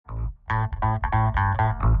We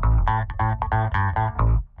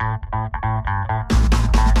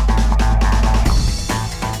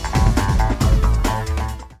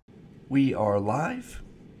are live.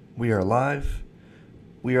 We are live.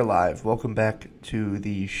 We are live. Welcome back to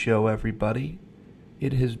the show, everybody.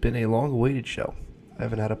 It has been a long-awaited show. I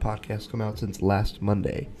haven't had a podcast come out since last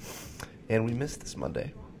Monday, and we missed this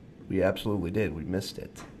Monday. We absolutely did. We missed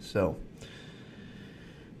it. So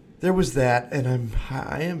there was that, and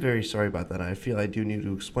I am very sorry about that. I feel I do need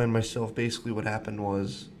to explain myself. Basically, what happened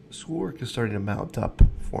was schoolwork is starting to mount up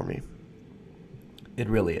for me. It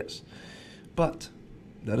really is. But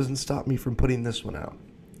that doesn't stop me from putting this one out.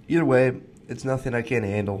 Either way, it's nothing I can't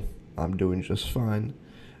handle. I'm doing just fine.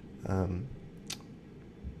 And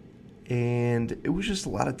it was just a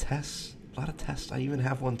lot of tests. I even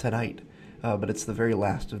have one tonight. But it's the very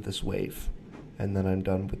last of this wave. And then I'm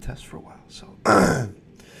done with tests for a while. So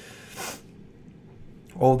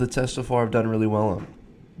all the tests so far I've done really well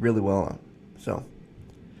on. So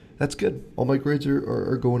that's good. All my grades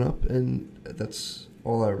are going up, and that's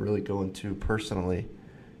all I really go into personally.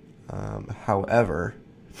 However,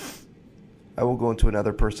 I will go into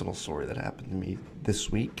another personal story that happened to me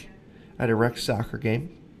this week. I had a rec soccer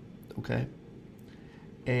game, okay?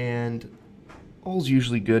 And all's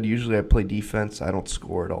usually good. Usually I play defense. I don't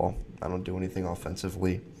score at all. I don't do anything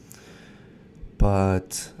offensively.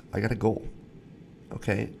 But I got a goal,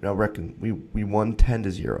 okay? Now reckon, we won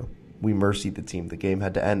 10-0. We mercied the team. The game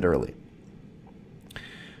had to end early,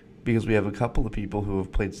 because we have a couple of people who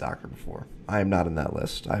have played soccer before. I am not in that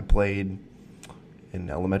list. I played in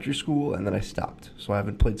elementary school, and then I stopped. So I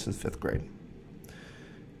haven't played since 5th grade.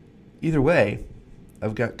 Either way,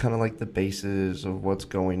 I've got kind of like the basis of what's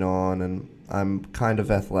going on, and I'm kind of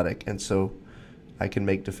athletic, and so I can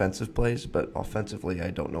make defensive plays, but offensively, I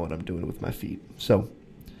don't know what I'm doing with my feet. So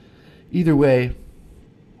either way,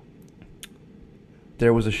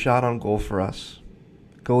 there was a shot on goal for us.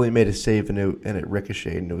 Goalie made a save, and it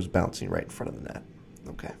ricocheted, and it was bouncing right in front of the net.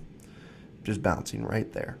 Okay. Just bouncing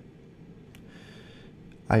right there.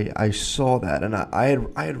 I saw that, and I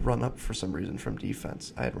had run up for some reason from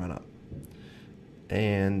defense. I had run up.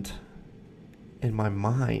 And in my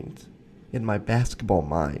mind, in my basketball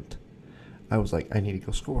mind, I was like, I need to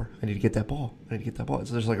go score. I need to get that ball.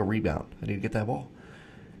 So there's like a rebound. I need to get that ball.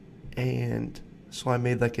 And so I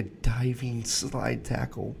made like a diving slide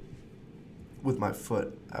tackle with my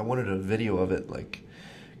foot. I wanted a video of it, like,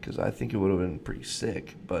 because I think it would have been pretty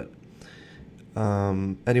sick. But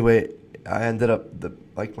anyway, I ended up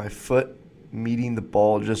my foot meeting the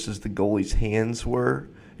ball just as the goalie's hands were.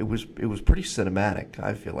 It was pretty cinematic,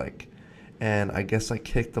 I feel like. And I guess I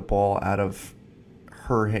kicked the ball out of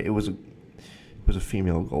her hand. It was a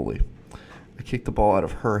female goalie. I kicked the ball out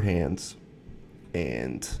of her hands,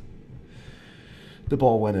 and the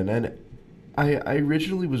ball went in. And I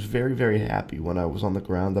originally was very, very happy when I was on the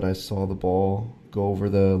ground that I saw the ball go over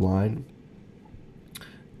the line.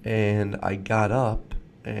 And I got up,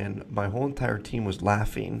 and my whole entire team was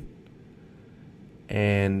laughing.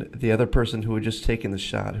 And the other person who had just taken the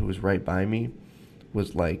shot, who was right by me,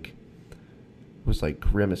 was like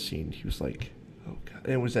grimacing. He was like, oh God.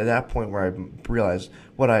 And it was at that point where I realized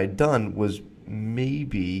what I had done was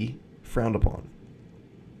maybe frowned upon.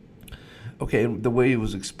 Okay, the way it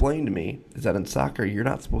was explained to me is that in soccer, you're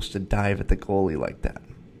not supposed to dive at the goalie like that.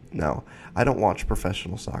 Now, I don't watch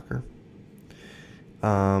professional soccer.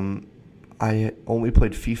 I only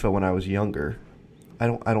played FIFA when I was younger. I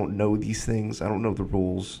don't know these things. I don't know the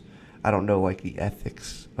rules. I don't know like the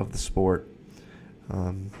ethics of the sport.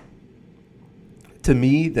 To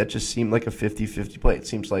me, that just seemed like a 50-50 play. It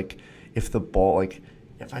seems like if the ball, like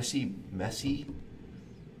if I see Messi,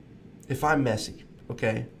 if I'm Messi,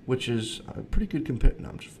 okay, which is a pretty good comparison. No,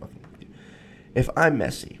 I'm just fucking with you. If I'm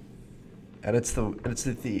Messi, and it's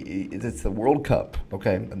the World Cup,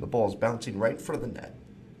 okay, and the ball's bouncing right in front of the net.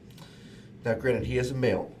 Now, granted, he is a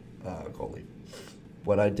male goalie.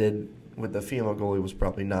 What I did with the female goalie was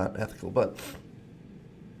probably not ethical, but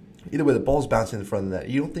either way, the ball's bouncing in front of the net.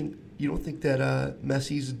 You don't think that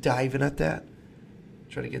Messi's diving at that,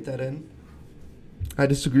 trying to get that in? I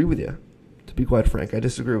disagree with you. To be quite frank, I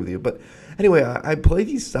disagree with you. But anyway, I play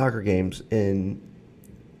these soccer games in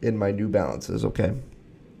my New Balances, okay,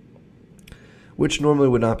 which normally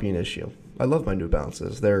would not be an issue. I love my New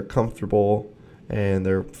Balances. They're comfortable, and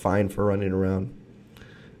they're fine for running around.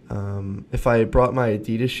 If I brought my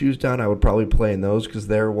Adidas shoes down, I would probably play in those because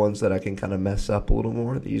they're ones that I can kind of mess up a little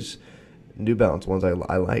more. These New Balance ones I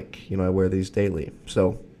like. I wear these daily.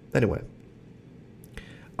 So, anyway.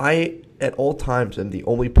 I, at all times, am the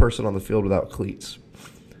only person on the field without cleats.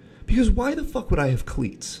 Because why the fuck would I have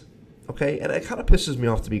cleats? okay? And it kind of pisses me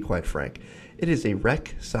off, to be quite frank. It is a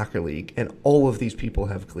rec soccer league, and all of these people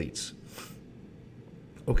have cleats,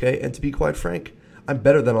 okay? And to be quite frank, I'm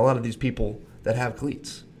better than a lot of these people that have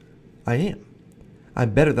cleats. I am.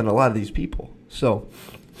 I'm better than a lot of these people. So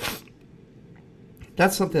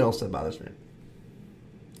that's something else that bothers me.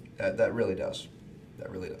 That really does.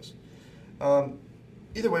 That really does.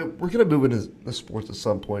 Either way, we're going to move into the sports at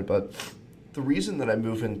some point, but the reason that I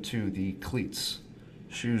move into the cleats,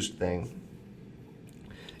 shoes thing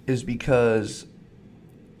is because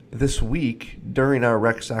this week, during our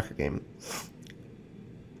rec soccer game,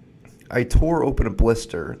 I tore open a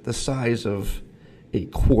blister the size of a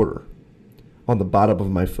quarter on the bottom of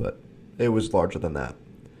my foot. It was larger than that.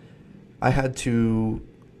 I had to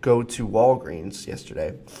go to Walgreens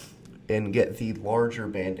yesterday and get the larger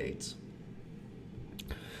Band-Aids.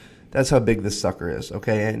 That's how big this sucker is,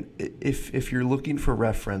 okay? And if you're looking for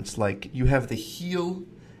reference, like, you have the heel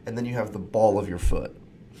and then you have the ball of your foot,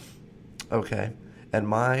 okay? And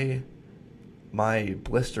my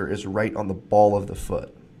blister is right on the ball of the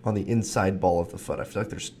foot, on the inside ball of the foot. I feel like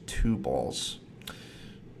there's two balls.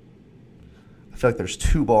 I feel like there's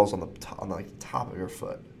two balls on the top of your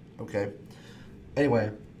foot, okay?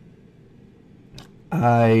 Anyway,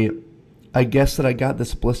 I guess that I got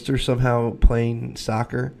this blister somehow playing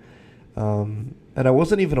soccer. And I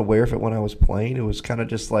wasn't even aware of it when I was playing. It was kind of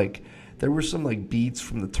just like there were some like beads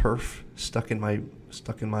from the turf stuck in my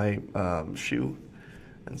shoe,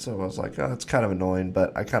 and so I was like, oh, it's kind of annoying,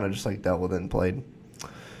 but I kind of just like dealt with it and played.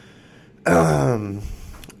 And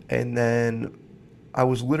then I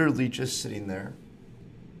was literally just sitting there.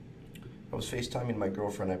 I was FaceTiming my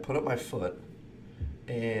girlfriend. I put up my foot,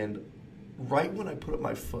 and right when I put up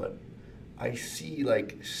my foot, I see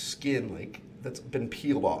like skin like that's been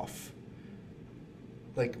peeled off.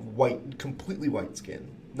 Like white, completely white skin.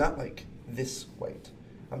 Not like this white.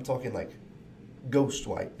 I'm talking like ghost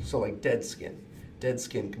white. So like dead skin. Dead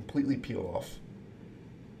skin completely peeled off.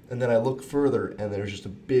 And then I look further and there's just a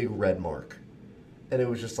big red mark. And it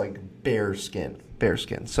was just like bare skin. Bare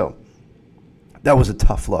skin. So that was a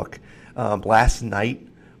tough look. Last night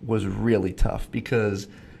was really tough because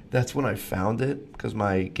that's when I found it. Because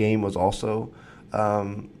my game was also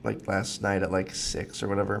like last night at like 6 or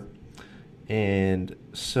whatever. And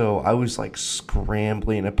so I was like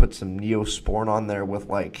scrambling. I put some Neosporin on there with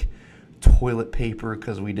like toilet paper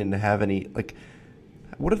because we didn't have any, like,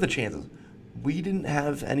 what are the chances? We didn't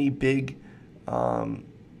have any big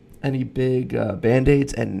Band-Aids,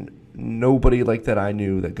 and nobody like that I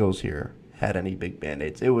knew that goes here had any big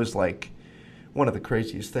Band-Aids. It was like one of the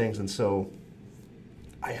craziest things. And so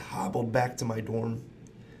I hobbled back to my dorm.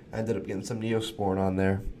 I ended up getting some Neosporin on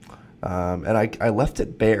there. And I left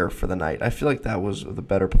it bare for the night. I feel like that was the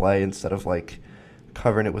better play instead of like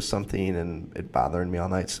covering it with something and it bothering me all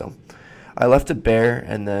night. So I left it bare,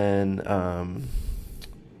 and then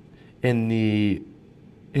in the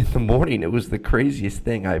morning it was the craziest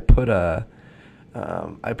thing. I put a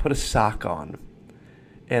sock on,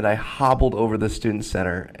 and I hobbled over the student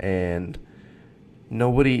center, and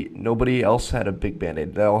nobody else had a big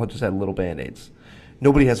Band-Aid. They all just had little Band-Aids.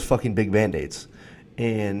 Nobody has fucking big Band-Aids.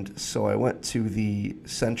 And so I went to the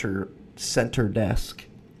center desk,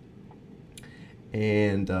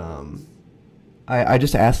 and I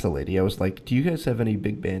just asked the lady. I was like, do you guys have any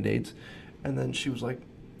big Band-Aids? And then she was like,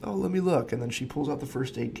 oh, let me look. And then she pulls out the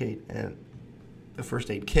first aid kit,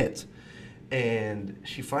 and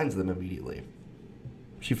she finds them immediately.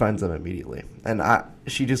 And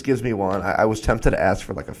she just gives me one. I was tempted to ask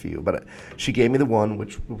for like a few, but she gave me the one,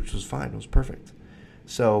 which was fine. It was perfect.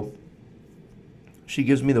 So she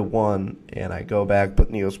gives me the one, and I go back, put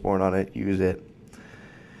Neosporin on it, use it.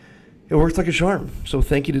 It worked like a charm. So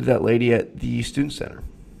thank you to that lady at the student center.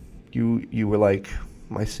 You were like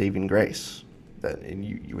my saving grace. And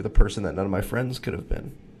you were the person that none of my friends could have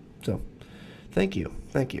been. So thank you.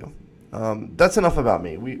 That's enough about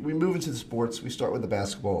me. We move into the sports. We start with the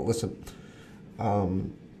basketball. Listen,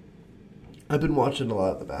 I've been watching a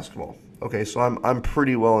lot of the basketball. Okay, so I'm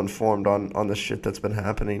pretty well informed on the shit that's been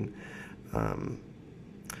happening.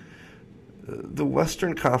 The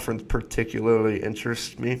Western Conference particularly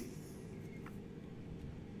interests me.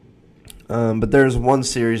 But there's one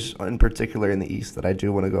series in particular in the East that I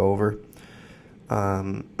do want to go over.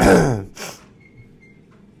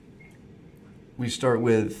 We start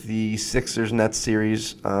with the Sixers-Nets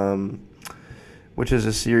series, which is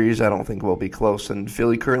a series I don't think will be close. And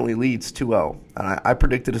Philly currently leads 2-0. And I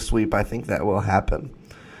predicted a sweep. I think that will happen.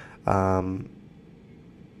 The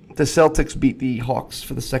Celtics beat the Hawks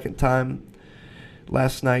for the second time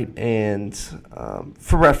last night, and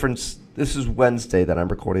for reference, this is Wednesday that I'm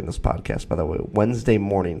recording this podcast, by the way, Wednesday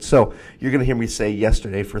morning. So you're going to hear me say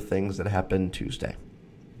yesterday for things that happened Tuesday.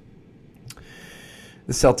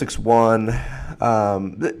 The Celtics won.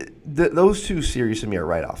 Those two series to me are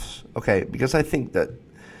write-offs, okay? Because I think that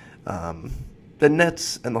the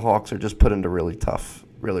Nets and the Hawks are just put into really tough,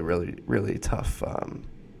 really tough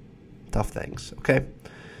things, okay?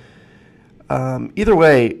 Either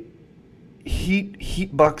way,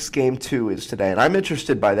 Heat Bucks game 2 is today, and I'm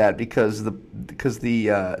interested by that because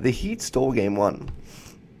the Heat stole game 1.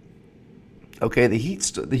 Okay, the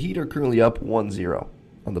Heat are currently up 1-0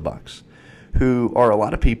 on the Bucks, who are a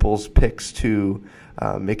lot of people's picks to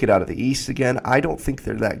make it out of the East again. I don't think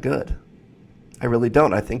they're that good. I really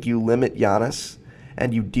don't. I think you limit Giannis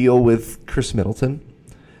and you deal with Chris Middleton.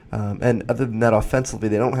 And other than that, offensively,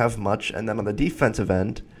 they don't have much. And then on the defensive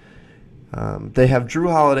end, they have Drew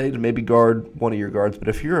Holiday to maybe guard one of your guards. But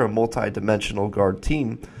if you're a multi-dimensional guard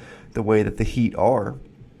team, the way that the Heat are,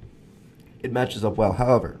 it matches up well.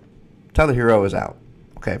 However, Tyler Hero is out.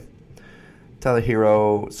 Okay. Tyler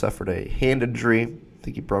Hero suffered a hand injury. I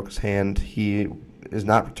think he broke his hand. He is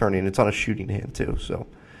not returning. It's on a shooting hand, too. So,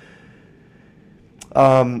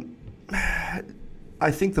 I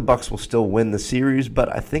think the Bucks will still win the series, but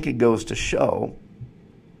I think it goes to show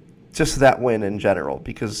just that win in general,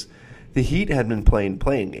 because the Heat had been playing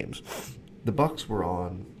games. The Bucks were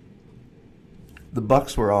on. They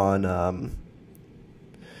were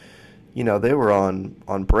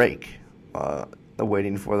on break,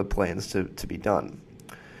 waiting for the plans to be done.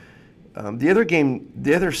 The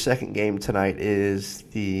other second game tonight is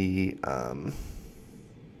the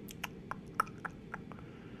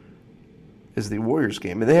Warriors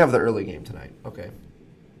game, and they have the early game tonight. Okay,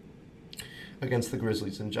 against the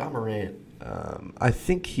Grizzlies, and Ja Morant. I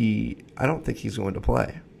don't think he's going to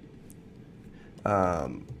play.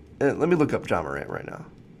 And let me look up Ja Morant right now.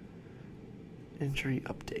 Injury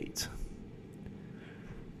update.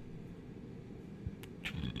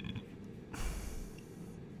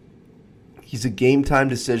 He's a game-time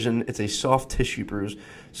decision. It's a soft tissue bruise.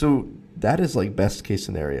 So that is like best case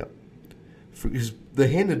scenario. Because the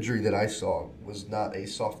hand injury that I saw was not a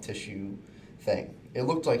soft tissue thing. It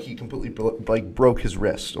looked like he completely broke his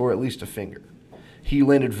wrist, or at least a finger. He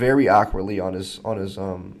landed very awkwardly on his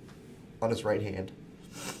right hand.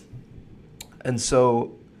 And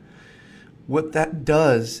so what that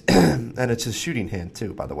does, and it's his shooting hand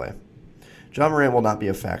too, by the way. Ja Morant will not be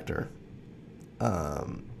a factor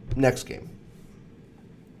next game.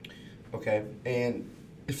 Okay, and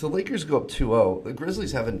if the Lakers go up 2-0, the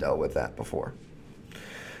Grizzlies haven't dealt with that before.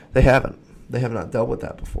 They haven't. They have not dealt with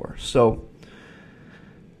that before. So,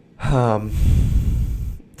 to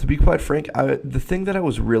be quite frank, the thing that I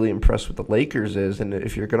was really impressed with the Lakers is, and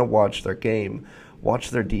if you're going to watch their game, watch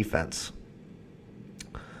their defense.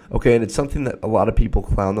 Okay, and it's something that a lot of people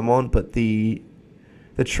clown them on, but the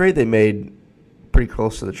trade they made pretty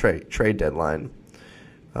close to the trade deadline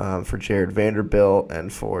for Jared Vanderbilt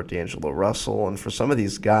and for D'Angelo Russell and for some of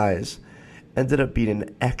these guys ended up being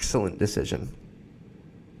an excellent decision.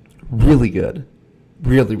 Really good.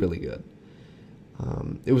 Really, really good.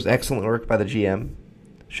 It was excellent work by the GM.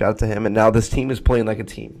 Shout out to him. And now this team is playing like a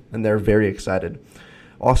team, and they're very excited.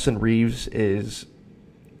 Austin Reeves is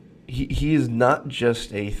he is not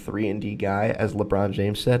just a 3-and-D guy, as LeBron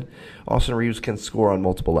James said. Austin Reeves can score on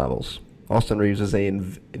multiple levels. Austin Reeves is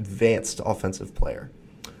an advanced offensive player.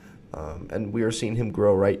 And we are seeing him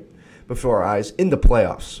grow right before our eyes in the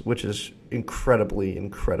playoffs, which is incredibly,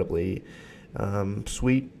 incredibly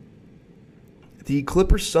sweet. The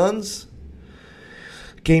Clippers-Suns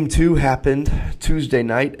game 2 happened Tuesday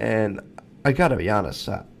night, and I got to be honest,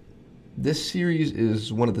 this series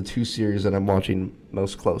is one of the 2 series that I'm watching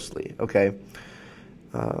most closely, okay?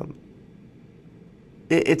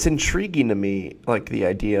 It's intriguing to me, like, the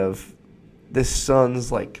idea of this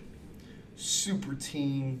Suns, like, super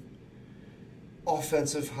team,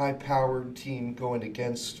 offensive, high-powered team going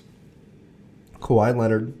against Kawhi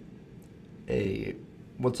Leonard,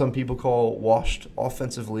 what some people call washed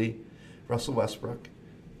offensively, Russell Westbrook,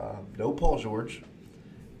 no Paul George,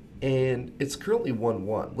 and it's currently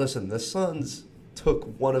 1-1. Listen, the Suns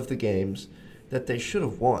took one of the games that they should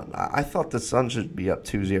have won. I thought the Suns should be up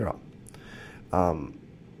 2-0.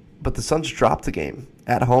 But the Suns dropped the game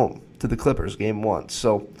at home to the Clippers, game 1.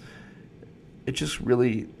 So it just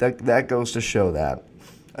really, that goes to show that.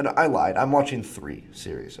 And I lied. I'm watching 3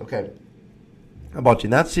 series, okay? I'm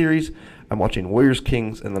watching that series, I'm watching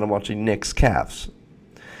Warriors-Kings, and then I'm watching Knicks-Cavs.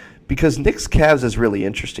 Because Knicks-Cavs is really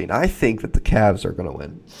interesting. I think that the Cavs are going to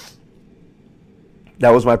win.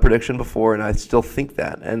 That was my prediction before, and I still think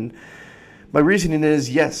that. My reasoning is,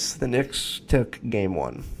 yes, the Knicks took game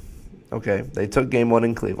one. Okay, they took game one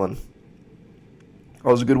in Cleveland. It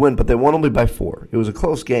was a good win, but they won only by 4. It was a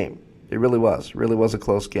close game. It really was. It really was a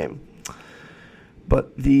close game.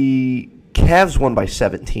 But the Cavs won by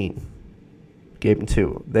 17. Game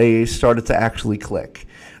 2. They started to actually click.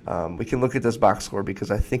 We can look at this box score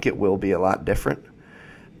because I think it will be a lot different.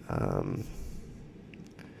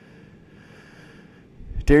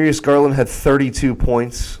 Darius Garland had 32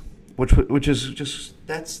 points, which is just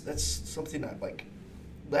that's something I like.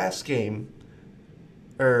 Last game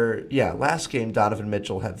Donovan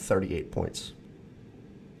Mitchell had 38 points.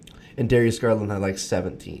 And Darius Garland had like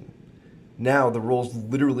 17. Now the roles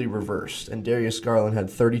literally reversed, and Darius Garland had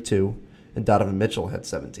 32 and Donovan Mitchell had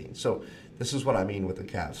 17. So this is what I mean with the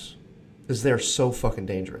Cavs. Is they're so fucking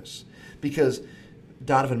dangerous. Because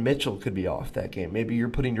Donovan Mitchell could be off that game. Maybe you're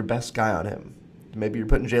putting your best guy on him. Maybe you're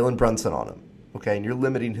putting Jalen Brunson on him. Okay, and you're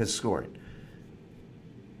limiting his scoring.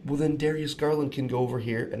 Well, then Darius Garland can go over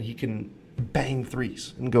here and he can bang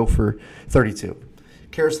threes and go for 32.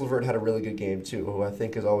 Karis LeVert had a really good game too, who I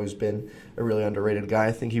think has always been a really underrated guy.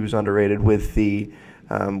 I think he was underrated with the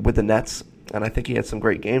Nets, and I think he had some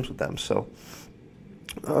great games with them. So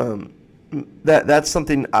that's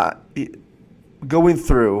something going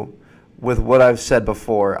through with what I've said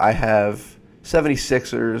before. I have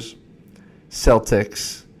 76ers,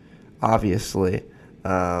 Celtics, obviously.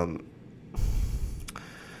 I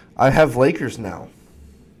have Lakers now.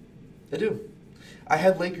 I do. I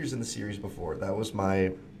had Lakers in the series before. That was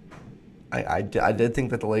my... I did think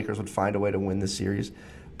that the Lakers would find a way to win this series,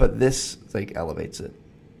 but this elevates it.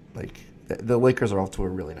 The Lakers are off to a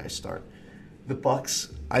really nice start. The Bucks,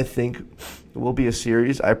 I think, will be a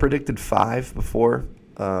series. I predicted 5 before.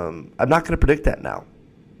 I'm not going to predict that now.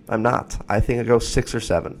 I'm not. I think I go 6 or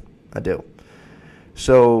 7. I do.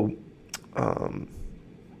 So, you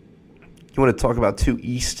want to talk about 2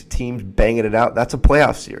 East teams banging it out? That's a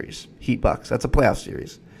playoff series. Heat Bucks. That's a playoff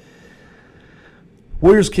series.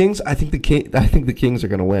 Warriors Kings. I think the Kings are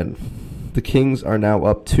going to win. The Kings are now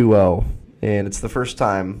up 2-0, and it's the first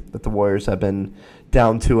time that the Warriors have been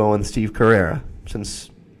down 2-0 in Steve Kerr era since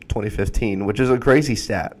 2015, which is a crazy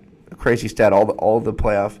stat. A crazy stat. All the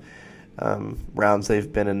playoff rounds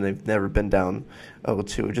they've been in, they've never been down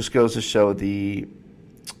 0-2. It just goes to show the.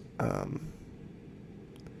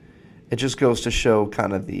 It just goes to show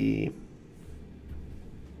kind of the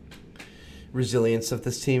resilience of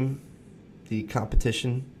this team, the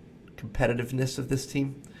competitiveness of this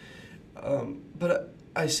team. But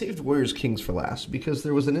I saved Warriors Kings for last because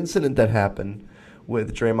there was an incident that happened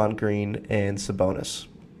with Draymond Green and Sabonis.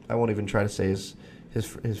 I won't even try to say his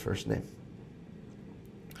first name.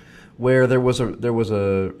 Where there was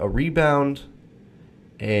a rebound,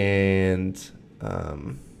 and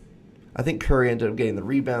I think Curry ended up getting the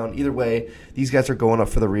rebound. Either way, these guys are going up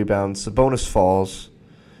for the rebound. Sabonis falls.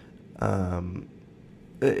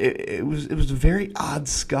 It was a very odd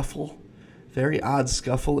scuffle. Very odd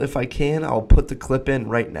scuffle. If I can, I'll put the clip in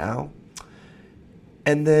right now.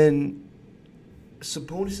 And then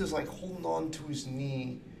Sabonis is holding on to his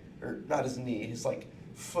knee, or not his knee, his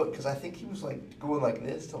foot, because I think he was going like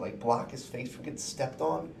this to block his face from getting stepped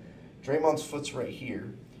on. Draymond's foot's right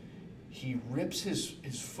here. He rips his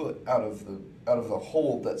foot out of the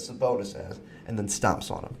hold that Sabonis has, and then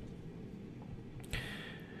stomps on him.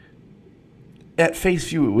 At face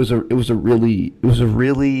view, it was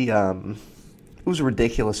a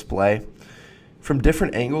ridiculous play. From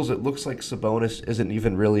different angles, it looks like Sabonis isn't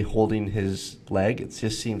even really holding his leg. It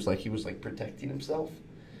just seems like he was protecting himself.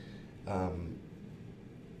 And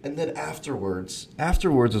then afterwards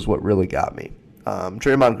is what really got me.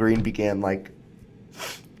 Draymond Green began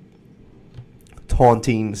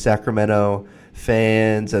taunting Sacramento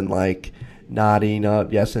fans and nodding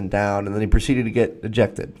up, yes and down, and then he proceeded to get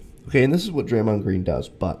ejected. Okay, and this is what Draymond Green does,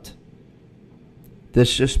 but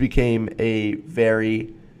this just became a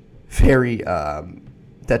very, very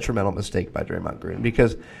detrimental mistake by Draymond Green,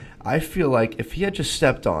 because I feel like if he had just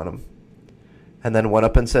stepped on him and then went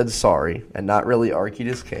up and said sorry and not really argued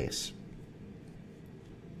his case,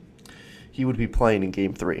 he would be playing in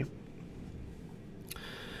Game 3.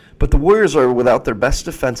 But the Warriors are without their best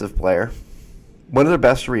defensive player, one of their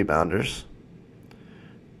best rebounders,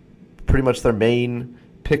 pretty much their main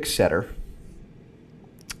pick setter,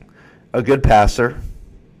 a good passer,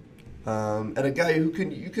 and a guy who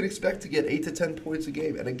you could expect to get 8 to 10 points a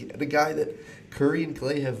game, and a guy that Curry and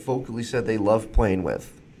Clay have vocally said they love playing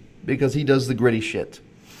with because he does the gritty shit.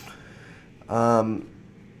 Draymond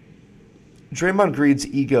Green's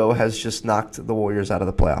ego has just knocked the Warriors out of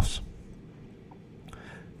the playoffs,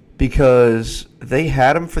 because they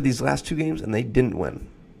had him for these last 2 games and they didn't win.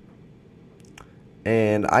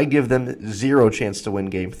 And I give them 0 chance to win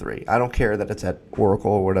Game 3. I don't care that it's at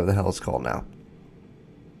Oracle or whatever the hell it's called now.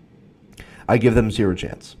 I give them 0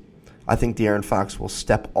 chance. I think De'Aaron Fox will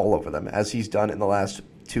step all over them, as he's done in the last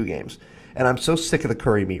 2 games. And I'm so sick of the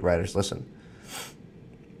Curry meat writers. Listen,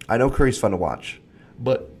 I know Curry's fun to watch,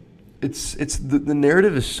 but it's the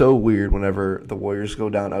narrative is so weird whenever the Warriors go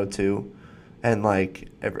down 0-2, and like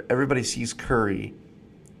everybody sees Curry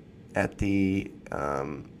at the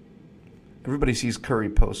everybody sees Curry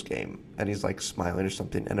post game, and he's like smiling or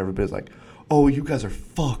something, and everybody's like, "Oh, you guys are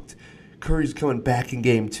fucked. Curry's coming back in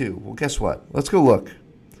Game 2." Well, guess what? Let's go look.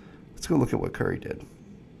 Let's go look at what Curry did.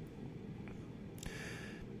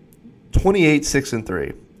 28, 6, and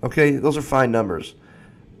 3. Okay, those are fine numbers.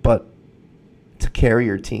 But to carry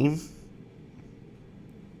your team,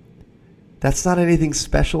 that's not anything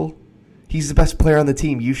special. He's the best player on the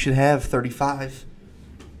team. You should have 35.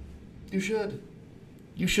 You should.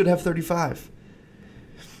 You should have 35.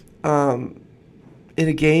 In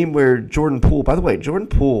a game where Jordan Poole, by the way, Jordan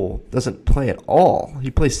Poole doesn't play at all. He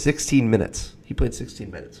plays 16 minutes. He played 16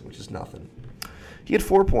 minutes, which is nothing. He had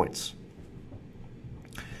 4 points.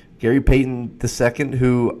 Gary Payton II,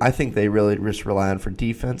 who I think they really just rely on for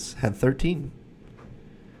defense, had 13.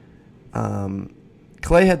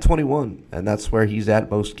 Clay had 21, and that's where he's at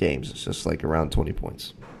most games. It's just like around 20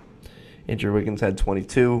 points. Andrew Wiggins had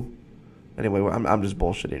 22. Anyway, I'm just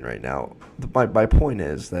bullshitting right now. My point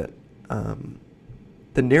is that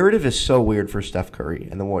the narrative is so weird for Steph Curry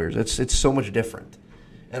and the Warriors. It's so much different.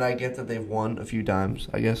 And I get that they've won a few times,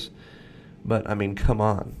 I guess. But, I mean, come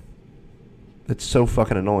on. It's so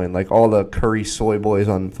fucking annoying. Like, all the Curry soy boys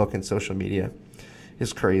on fucking social media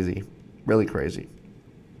is crazy. Really crazy.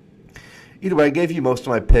 Either way, I gave you most of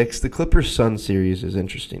my picks. The Clippers-Suns series is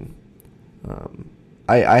interesting.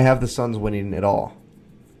 I have the Suns winning it all.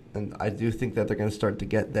 And I do think that they're going to start to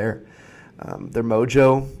get there. Their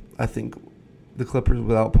mojo, I think the Clippers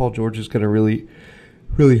without Paul George is going to really,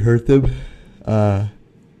 really hurt them.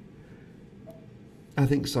 I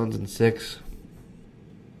think Suns in 6.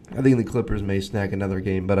 I think the Clippers may snag another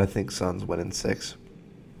game, but I think Suns win in 6.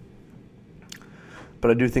 But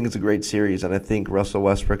I do think it's a great series, and I think Russell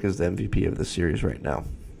Westbrook is the MVP of the series right now.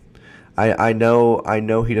 I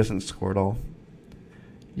know he doesn't score at all.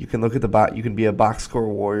 You can look at you can be a box score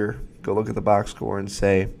warrior. Go look at the box score and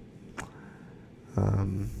say,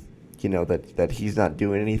 that he's not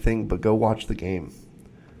doing anything. But go watch the game.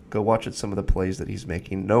 Go watch some of the plays that he's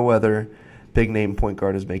making. No other big name point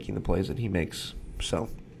guard is making the plays that he makes. So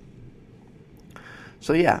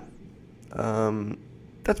yeah,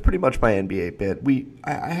 that's pretty much my NBA bit.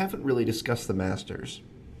 I haven't really discussed the Masters.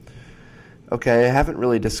 Okay, I haven't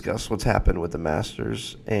really discussed what's happened with the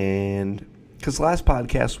Masters, and because last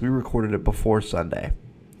podcast we recorded it before Sunday,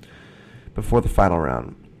 before the final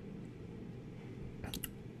round,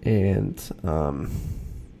 and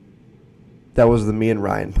that was the Me and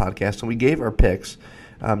Ryan podcast, and we gave our picks.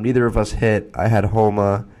 Neither of us hit. I had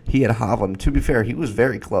Homa. He had Hovland. To be fair, he was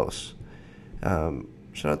very close.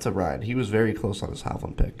 Shout out to Ryan. He was very close on his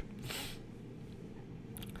Hovland pick.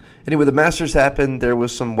 Anyway, the Masters happened. There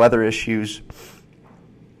was some weather issues.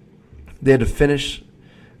 They had to finish.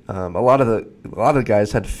 A lot of the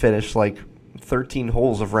guys had to finish like 13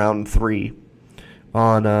 holes of round 3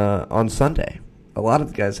 on Sunday. A lot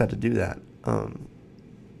of the guys had to do that.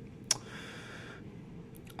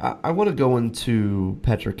 I want to go into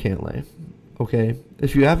Patrick Cantlay. Okay,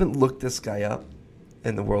 if you haven't looked this guy up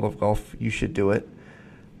in the world of golf, you should do it.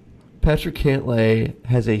 Patrick Cantlay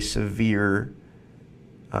has a severe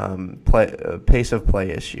pace of play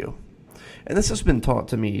issue. And this has been taught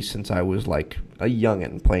to me since I was like a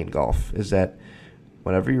youngin' playing golf, is that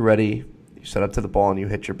whenever you're ready, you set up to the ball and you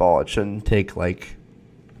hit your ball. It shouldn't take like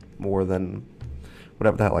more than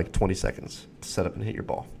whatever the hell, like 20 seconds to set up and hit your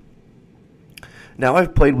ball. Now,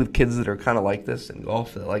 I've played with kids that are kind of like this in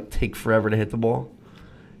golf, that like take forever to hit the ball.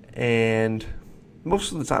 And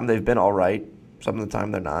most of the time they've been all right. Some of the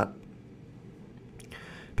time they're not.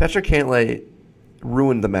 Patrick Cantlay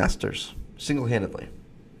ruined the Masters single-handedly.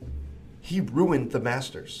 He ruined the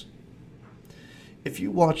Masters. If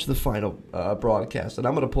you watch the final broadcast, and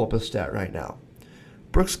I'm going to pull up a stat right now,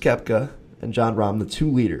 Brooks Koepka and Jon Rahm, the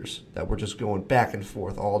two leaders that were just going back and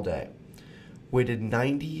forth all day, waited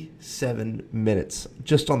 97 minutes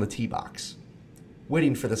just on the tee box,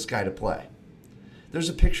 waiting for this guy to play. There's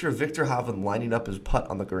a picture of Viktor Hovland lining up his putt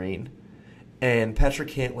on the green, and Patrick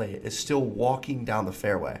Cantlay is still walking down the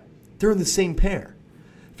fairway. They're in the same pair.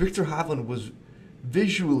 Viktor Hovland was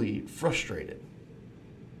visually frustrated.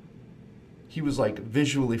 He was like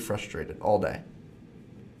visually frustrated all day.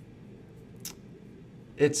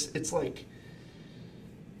 It's like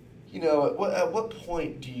At what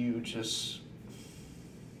point do you just?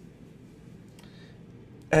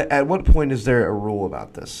 At what point is there a rule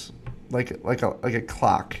about this, like a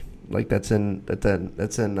clock, like that's in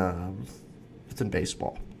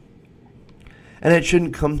baseball, and it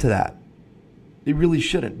shouldn't come to that. It really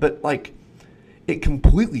shouldn't. But it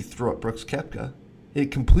completely threw up Brooks Koepka.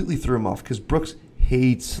 It completely threw him off because Brooks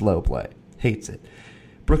hates slow play, hates it.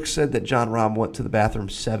 Brooks said that Jon Rahm went to the bathroom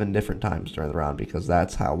 7 different times during the round because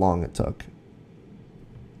that's how long it took.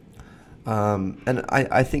 And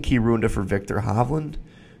I think he ruined it for Victor Hovland,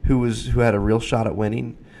 who had a real shot at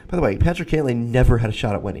winning. By the way, Patrick Cantlay never had a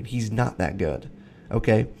shot at winning. He's not that good.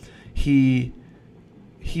 Okay, he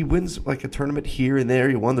wins a tournament here and there.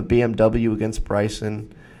 He won the BMW against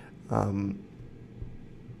Bryson.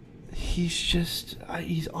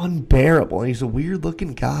 He's unbearable. He's a weird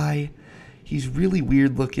looking guy. He's really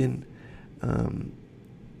weird looking. And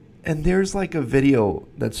there's a video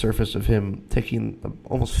that surfaced of him taking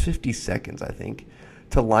almost 50 seconds, I think,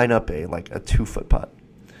 to line up a 2-foot putt.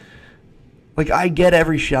 I get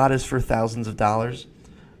every shot is for thousands of dollars,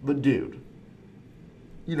 but dude,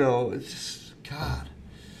 it's just, God,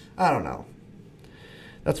 I don't know.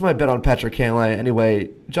 That's my bet on Patrick Cantlay.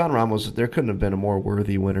 Anyway, Jon Rahm there couldn't have been a more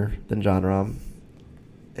worthy winner than Jon Rahm.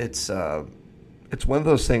 It's one of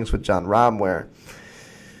those things with Jon Rahm where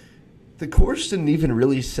the course didn't even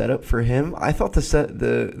really set up for him. I thought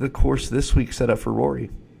the course this week set up for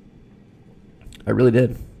Rory. I really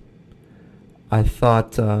did. I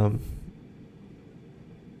thought that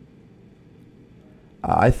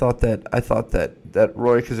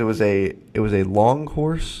Rory, because it was a long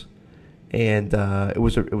course, and it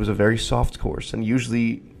was a very soft course, and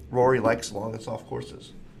usually Rory likes long and soft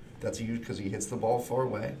courses. That's huge because he hits the ball far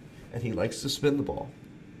away, and he likes to spin the ball.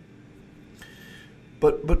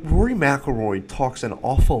 But Rory McIlroy talks an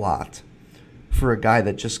awful lot for a guy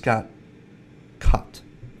that just got cut.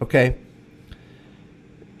 Okay,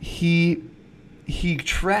 he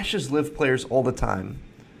trashes live players all the time,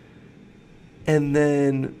 and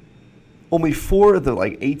then only 4 of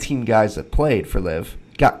the 18 guys that played for live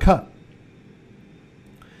got cut,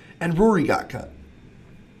 and Rory got cut.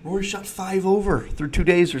 Rory shot 5 over through 2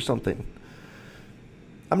 days or something.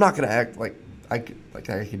 I'm not gonna act like I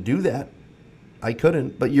could do that. I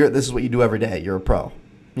couldn't, but this is what you do every day. You're a pro.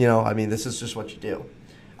 This is just what you do.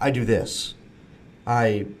 I do this.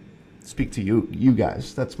 I speak to you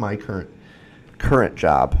guys. That's my current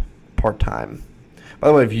job, part-time. By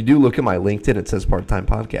the way, if you do look at my LinkedIn, it says part-time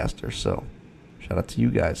podcaster, so shout out to you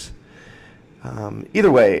guys. Either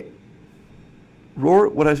way, Rory,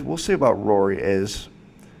 what I will say about Rory is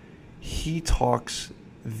he talks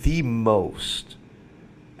the most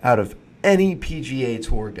out of any PGA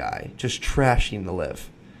Tour guy, just trashing the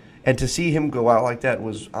live. And to see him go out like that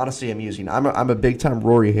was honestly amusing. I'm a big time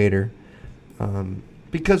Rory hater,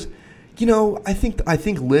 because I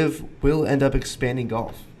think live will end up expanding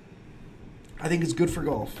golf. I think it's good for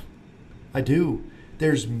golf. I do.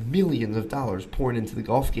 There's millions of dollars pouring into the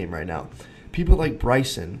golf game right now. People like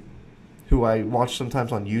Bryson, who I watch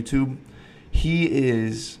sometimes on YouTube, he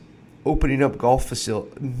is opening up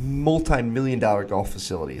multi-million-dollar golf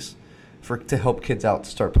facilities to help kids out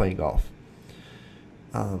to start playing golf.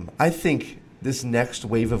 I think this next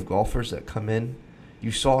wave of golfers that come in,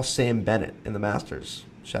 you saw Sam Bennett in the Masters.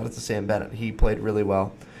 Shout out to Sam Bennett. He played really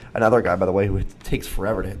well. Another guy, by the way, who takes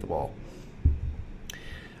forever to hit the ball.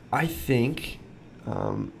 I think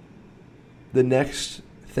the next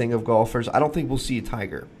thing of golfers, I don't think we'll see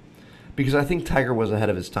Tiger, because I think Tiger was ahead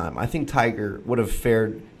of his time. I think young Tiger would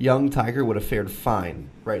have fared fine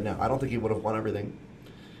right now. I don't think he would have won everything,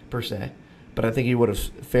 per se, but I think he would have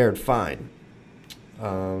fared fine.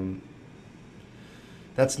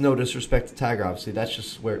 That's no disrespect to Tiger, obviously. That's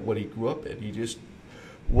just what he grew up in. He just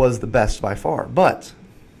was the best by far. But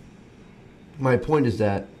my point is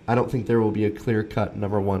that I don't think there will be a clear-cut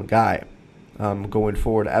number one guy going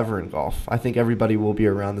forward ever in golf. I think everybody will be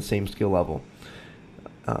around the same skill level.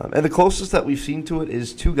 And the closest that we've seen to it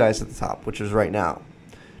is 2 guys at the top, which is right now,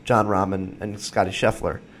 Jon Rahm and Scottie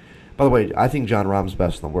Scheffler. By the way, I think Jon Rahm's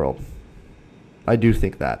best in the world. I do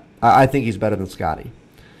think that. I think he's better than Scottie.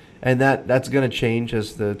 And that's going to change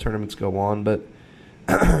as the tournaments go on. But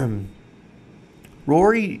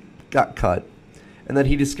Rory got cut, and then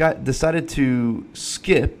he decided to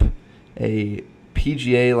skip a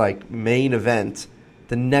PGA main event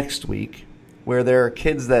the next week, where there are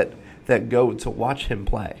kids that go to watch him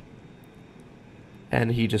play,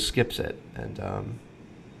 and he just skips it. And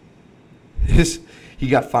he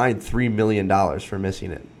got fined $3 million for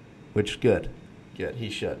missing it, which good,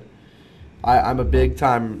 he should. I'm a big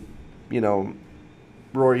time,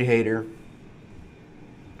 Rory hater.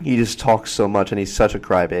 He just talks so much, and he's such a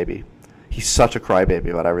crybaby. He's such a crybaby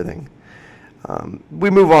about everything. We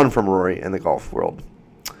move on from Rory in the golf world,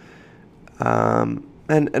 and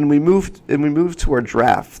we moved to our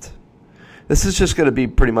draft. This is just going to be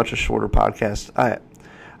pretty much a shorter podcast.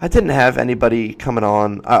 I didn't have anybody coming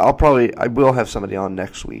on. I will have somebody on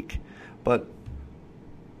next week, but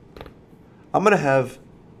I'm going to have.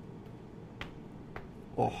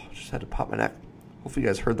 Oh, just had to pop my neck. Hopefully, you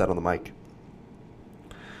guys heard that on the mic.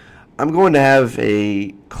 I'm going to have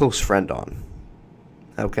a close friend on.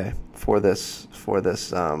 Okay, for this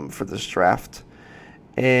draft,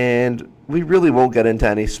 and we really won't get into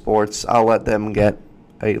any sports. I'll let them get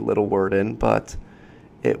a little word in, but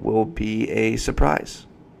it will be a surprise.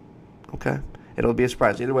 Okay, it'll be a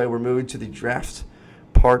surprise. Either way, we're moving to the draft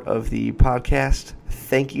part of the podcast.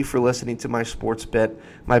 Thank you for listening to my sports bit,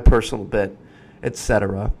 my personal bit,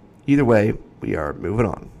 etc. Either way, we are moving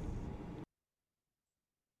on.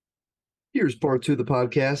 Here's part 2 of the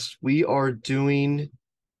podcast. We are doing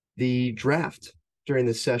the draft during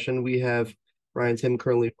this session. We have Ryan and Tim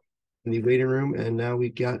currently in the waiting room, and now we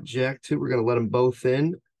got Jack too. We're going to let them both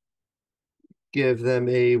in. Give them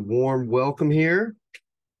a warm welcome here.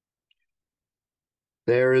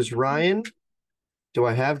 There is Ryan. Do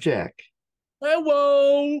I have Jack?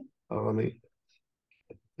 Hello. Oh,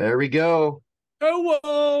 there we go.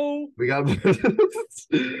 Hello. We got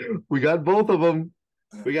both of them.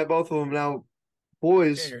 We got both of them now,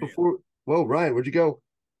 boys. Whoa, Ryan, where'd you go?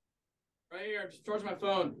 Right here. I'm just charging my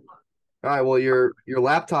phone. All right. Well, your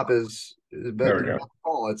laptop is There we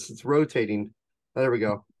go. It's rotating. There we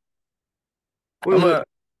go. I'm gonna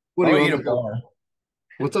eat a want? bar.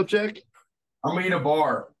 What's up, Jack? I'm gonna eat a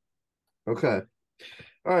bar. Okay.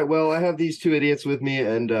 All right. Well, I have these two idiots with me,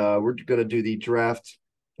 and we're gonna do the draft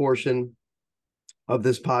portion of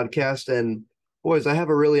this podcast. And boys, I have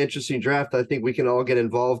a really interesting draft. I think we can all get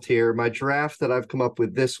involved here. My draft that I've come up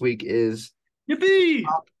with this week is Yippee!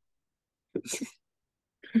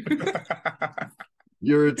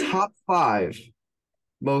 your top 5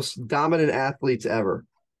 most dominant athletes ever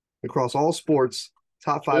across all sports.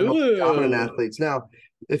 Top 5 most dominant athletes. Now,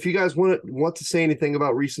 if you guys want to say anything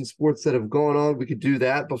about recent sports that have gone on, we could do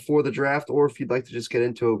that before the draft, or if you'd like to just get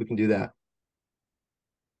into it, we can do that.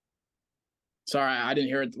 Sorry, I didn't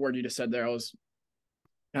hear the word you just said there. I was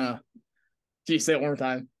kind of. Can you say it one more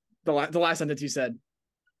time? The last sentence you said.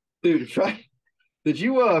 Dude, did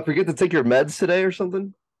you forget to take your meds today or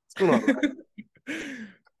something? What's going on?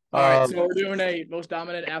 All right, so we're doing a most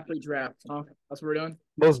dominant athlete draft, huh? That's what we're doing?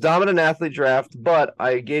 Most dominant athlete draft, but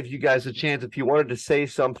I gave you guys a chance if you wanted to say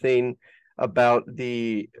something about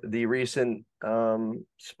the recent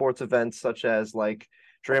sports events, such as like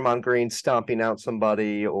Draymond Green stomping out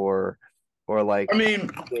somebody, or like, I mean,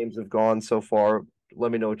 games have gone so far.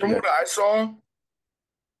 Let me know what from what I saw,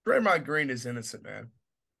 Draymond Green is innocent, man.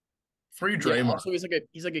 Free Draymond. Yeah, also, he's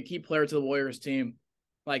like a key player to the Warriors team.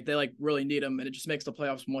 Like, they like really need him, and it just makes the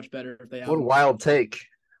playoffs much better if they have him. What a wild take.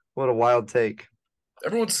 What a wild take.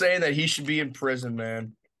 Everyone's saying that he should be in prison,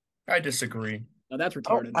 man. I disagree. No, that's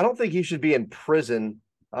retarded. I don't think he should be in prison.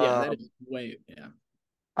 Yeah, that is yeah.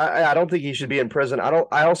 I don't think he should be in prison.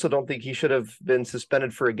 I also don't think he should have been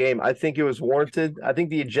suspended for a game. I think it was warranted. I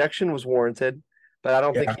think the ejection was warranted, but I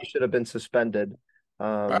don't think he should have been suspended.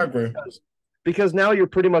 I agree. Because now you're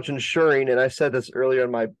pretty much ensuring, and I said this earlier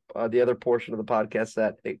in my the other portion of the podcast,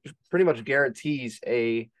 that it pretty much guarantees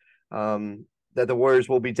that the Warriors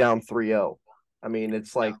will be down 3-0. I mean,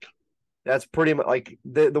 it's like that's pretty much like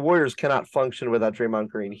the Warriors cannot function without Draymond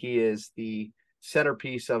Green. He is the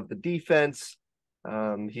centerpiece of the defense.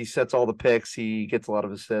 He sets all the picks. He gets a lot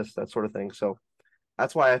of assists, that sort of thing. So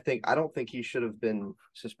that's why I don't think he should have been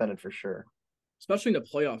suspended for sure. Especially in the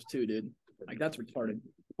playoffs too, dude. Like, that's retarded.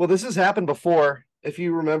 Well, this has happened before. If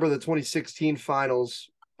you remember the 2016 finals,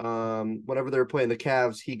 whenever they were playing the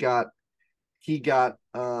Cavs, he got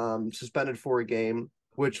suspended for a game,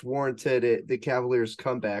 which warranted the Cavaliers'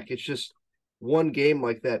 comeback. It's just one game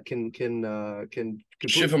like that can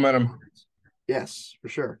shift momentum. Yes, for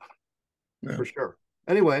sure. Yeah. For sure.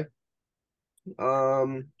 Anyway,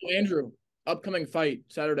 Andrew, upcoming fight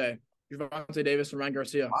Saturday. Gervonta Davis and Ryan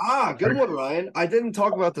Garcia. Good one, Ryan. I didn't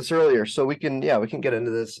talk about this earlier, so we can get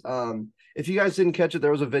into this. If you guys didn't catch it,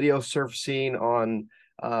 there was a video surfacing on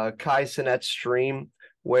Kai Cenat's stream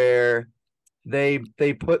where they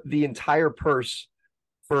put the entire purse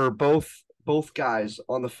for both guys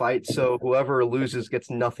on the fight, so whoever loses gets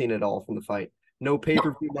nothing at all from the fight. No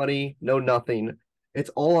pay-per-view money, no nothing. It's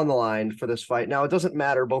all on the line for this fight. Now, it doesn't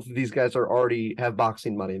matter. Both of these guys already have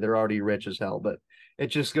boxing money. They're already rich as hell, but it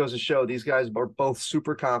just goes to show these guys are both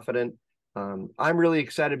super confident. I'm really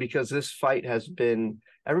excited because this fight has been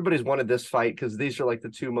everybody's wanted this fight because these are like the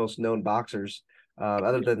two most known boxers,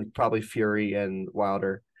 other than probably Fury and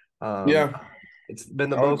Wilder. Um, Yeah. it's been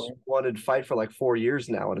the I would most agree. wanted fight for like 4 years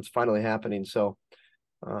now, and it's finally happening. So,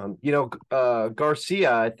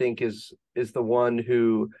 Garcia, I think is the one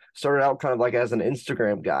who started out kind of like as an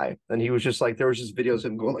Instagram guy, and he was just like there was just videos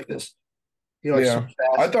of him going like this, like so Yeah.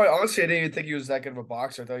 I fast. thought honestly I didn't even think he was that good of a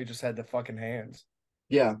boxer. I thought he just had the fucking hands.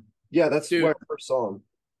 Yeah, yeah, that's Dude, where I first saw him.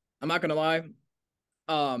 I'm not gonna lie.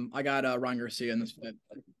 I got Ryan Garcia in this fight.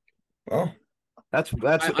 Oh. That's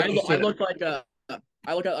I interesting. looked like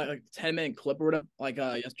I looked at like a 10-minute clip or whatever like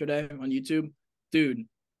yesterday on YouTube. Dude,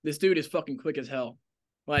 this dude is fucking quick as hell.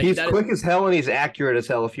 Like He's that is quick as hell and he's accurate as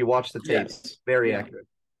hell if you watch the tape. yes. Very Yeah. accurate.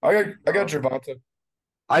 I got Um, Gervonta.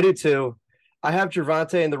 I do too. I have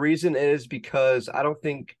Gervonta, and the reason is because I don't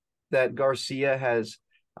think that Garcia has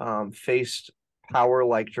faced power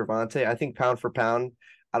like Gervonta. I think pound for pound,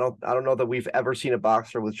 I don't know that we've ever seen a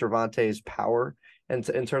boxer with Gervonta's power. And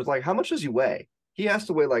in terms of like how much does he weigh? He has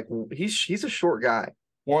to weigh like he's a short guy.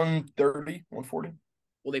 130, 140.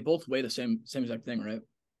 Well, they both weigh the same exact thing, right?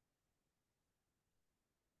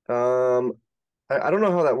 Um, I don't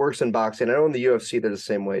know how that works in boxing. I know in the UFC they're the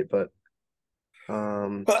same weight, but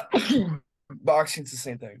um, Boxing's the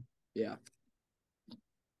same thing. Yeah.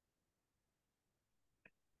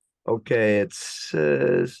 okay, it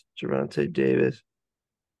says Gervonta Davis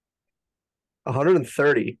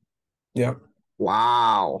 130. Yeah.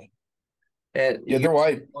 Wow. And Yeah, they're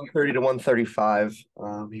white. 130 to 135.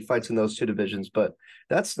 He fights in those two divisions, but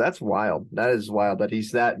that's wild. That is wild that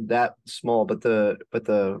he's that small, but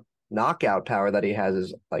the knockout power that he has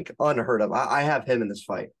is like unheard of. I have him in this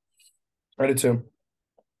fight. I did too.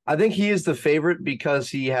 I think he is the favorite because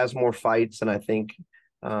he has more fights, and I think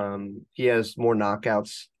he has more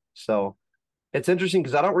knockouts. So it's interesting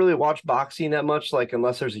because I don't really watch boxing that much, like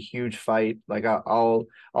unless there's a huge fight. Like I'll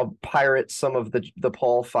pirate some of the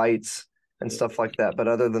Paul fights and stuff like that. But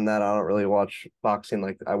other than that, I don't really watch boxing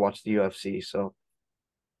like I watch the UFC. So,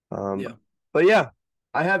 Yeah. but yeah,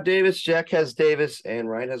 I have Davis. Jack has Davis, and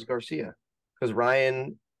Ryan has Garcia because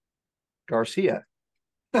Ryan Garcia.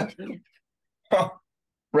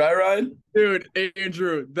 Right, Ryan? Dude,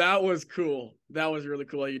 Andrew, that was cool. That was really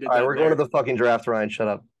cool how you did All right, that we're going to there. the fucking draft. Ryan, shut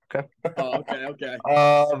up. Okay. Oh, okay.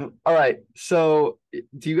 All right. So,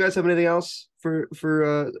 do you guys have anything else for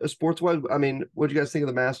sports wise? I mean, what do you guys think of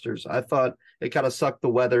the Masters? I thought it kind of sucked the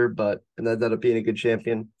weather, but and that ended up being a good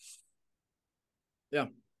champion. Yeah.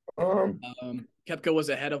 Um, Kepka was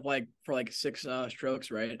ahead of like for like 6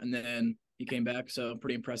 strokes, right? And then he came back, so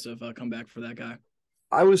pretty impressive comeback for that guy.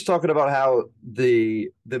 I was talking about how the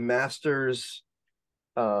Masters,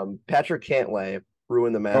 Patrick Cantlay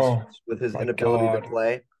ruined the Masters oh with his my inability to God.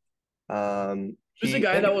 play. Who's the He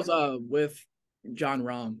guy that was with John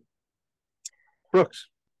Rahm? Brooks.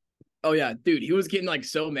 Oh yeah, dude, he was getting like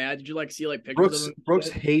so mad. Did you like see like pictures of him? Brooks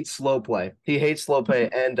hates slow play. He hates slow play,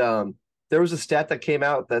 and there was a stat that came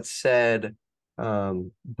out that said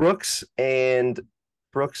Brooks and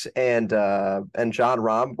John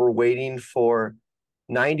Rahm were waiting for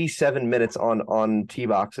 97 minutes on tee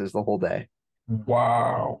boxes the whole day.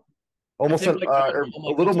 Wow. Almost think, like, or a like,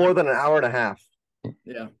 little once, more like- than an hour and a half,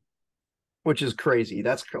 Yeah. which is crazy.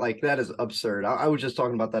 That's like that is absurd. I was just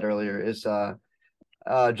talking about that earlier. Is John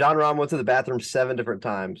Rahm went to the bathroom 7 different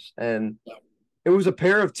times, and it was a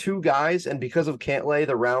pair of 2 guys, and because of Cantlay,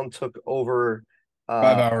 the round took over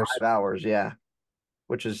 5 hours. 5 hours. Yeah,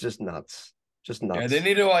 which is just nuts. Just nuts. Yeah, they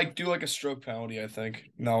need to like do like a stroke penalty, I think.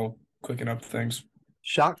 No, quicken up things.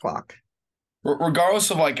 Shot clock.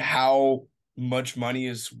 Regardless of like how much money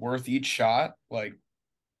is worth each shot, like,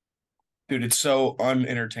 dude, it's so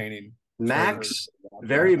unentertaining. Max,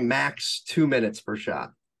 very max 2 minutes per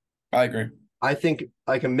shot. I agree. I think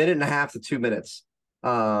like a minute and a half to 2 minutes.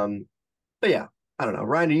 But yeah, I don't know.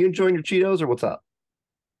 Ryan, are you enjoying your Cheetos or what's up?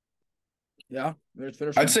 Yeah. There's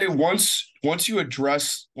finish. I'd say once you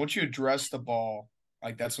address the ball,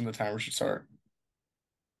 like that's when the timer should start.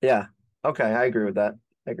 Yeah. Okay, I agree with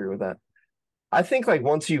that. I think like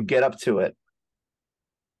once you get up to it,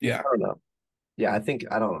 Yeah. I don't know. Yeah,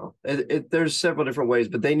 I don't know. There's several different ways,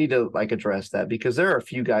 but they need to like address that because there are a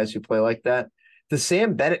few guys who play like that. The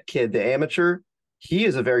Sam Bennett kid, the amateur, he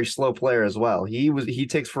is a very slow player as well. He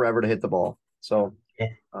takes forever to hit the ball. So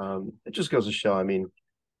it just goes to show. I mean,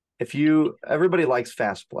 everybody likes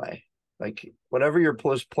fast play. Like whenever you're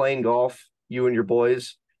playing golf, you and your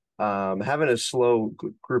boys, having a slow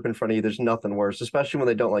group in front of you, there's nothing worse, especially when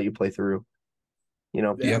they don't let you play through. You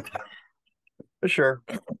know, Yeah. Yep. for sure.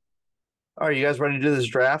 All right, you guys ready to do this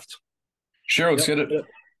draft? Sure, let's get it.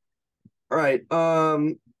 All right.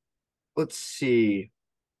 let's see.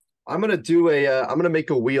 I'm gonna make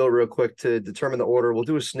a wheel real quick to determine the order. We'll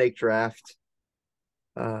do a snake draft.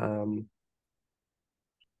 Um,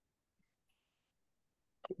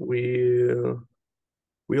 wheel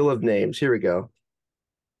wheel of names. Here we go.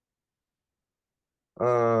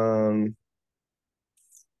 Um,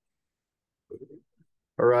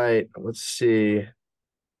 all right, let's see.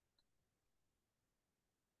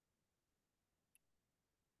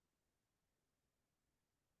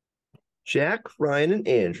 Jack, Ryan, and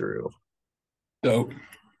Andrew. Dope.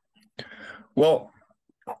 Well,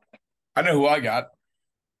 I know who I got.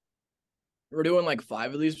 We're doing like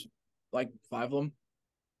 5 of these, like 5 of them.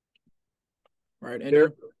 Right, Here,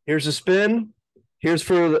 Andrew? here's a spin. Here's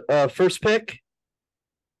for the first pick.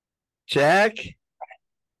 Jack.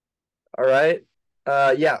 All right.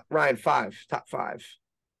 Yeah, Ryan, top 5.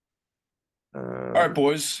 All right,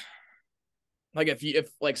 boys. Like if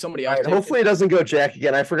like somebody All else right. takes Hopefully it doesn't go Jack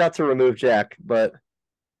again. I forgot to remove Jack, but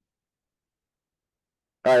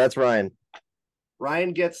all right, that's Ryan.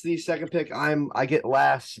 Ryan gets the second pick. I get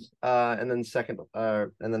last, and then second,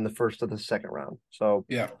 and then the first of the second round. So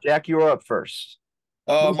Yeah. Jack, you are up first.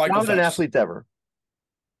 Most Michael dominant Phelps. athlete ever.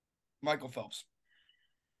 Michael Phelps.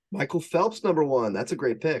 Michael Phelps, number 1. That's a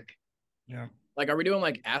great pick. Yeah. Like, are we doing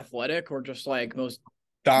like athletic or just like most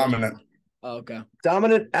Dominant. Oh, okay.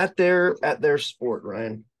 Dominant at their sport,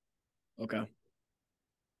 Ryan. Okay.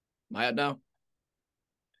 My head now.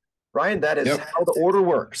 Ryan, that is Yep. how the order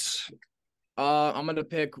works. I'm gonna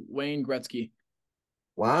pick Wayne Gretzky.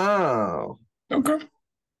 Wow. Okay.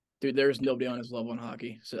 Dude, there's nobody on his level in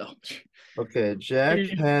hockey. So Okay, Jack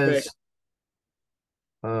Easy has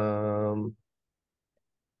pick.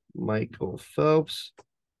 Michael Phelps.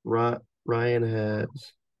 Ryan has.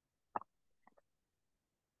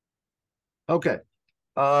 Okay.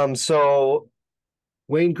 So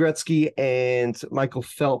Wayne Gretzky and Michael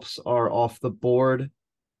Phelps are off the board.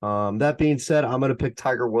 That being said, I'm gonna pick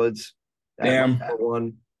Tiger Woods at Damn. number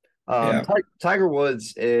 1. Yeah. Tiger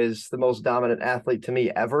Woods is the most dominant athlete to me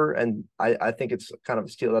ever, and I think it's kind of a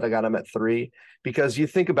steal that I got him at 3, because you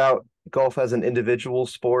think about golf as an individual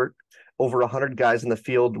sport, over 100 guys in the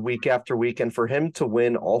field week after week, and for him to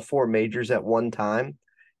win all 4 majors at one time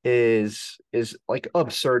is like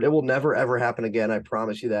absurd. It will never ever happen again. I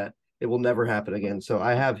promise you that. It will never happen again. So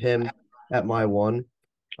I have him at my 1.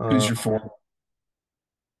 Who's your 4?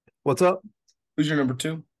 What's up? Who's your number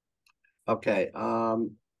 2? Okay.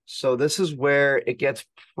 So this is where it gets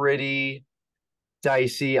pretty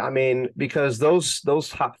dicey. I mean, because those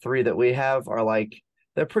top 3 that we have are like,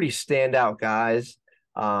 they're pretty standout guys.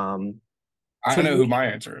 I know who my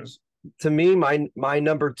answer is. To me, my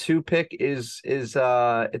number 2 pick is it's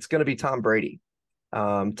gonna be Tom Brady.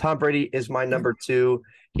 Tom Brady is my number 2.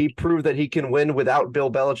 He proved that he can win without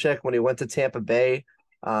Bill Belichick when he went to Tampa Bay.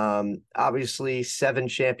 Obviously 7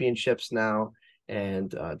 championships now.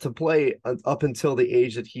 And to play up until the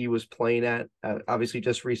age that he was playing at, obviously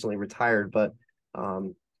just recently retired, but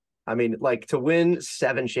I mean, like, to win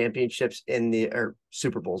 7 championships or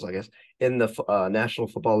Super Bowls, I guess, in the National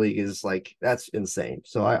Football League is like, that's insane.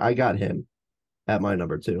 So I got him at my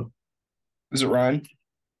number 2. Is it Ryan?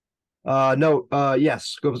 No,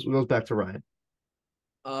 yes, goes back to Ryan.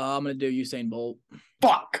 I'm gonna do Usain Bolt.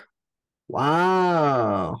 Fuck.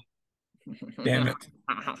 Wow. Damn it.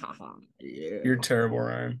 Yeah. You're terrible,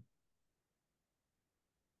 Ryan.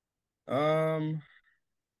 All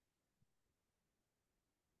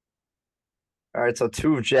right, so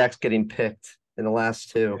 2 of Jack's getting picked in the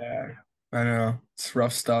last 2. Yeah, I know. It's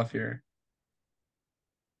rough stuff here.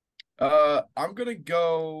 I'm gonna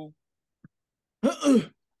go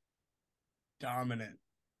dominant.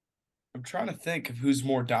 I'm trying to think of who's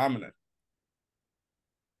more dominant.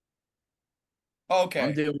 Okay.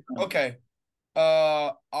 I'm doing Okay.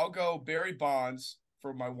 I'll go Barry Bonds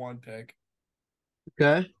for my 1 pick.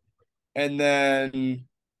 Okay. And then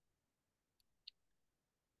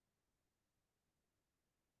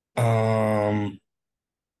I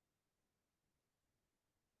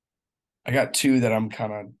got 2 that I'm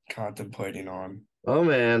kind of contemplating on. Oh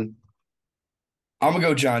man. I'm gonna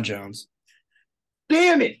go John Jones.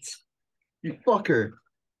 Damn it. You fucker.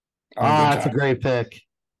 That's a great pick.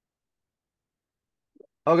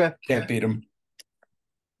 Okay. Can't beat him.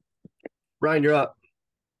 Ryan, you're up.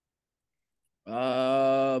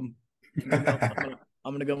 I'm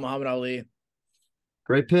gonna go Muhammad Ali.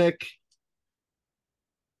 Great pick.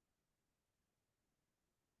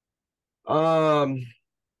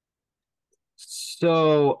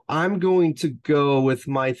 So I'm going to go with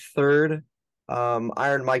my 3rd,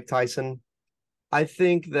 Iron Mike Tyson. I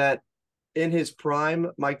think that in his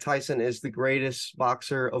prime, Mike Tyson is the greatest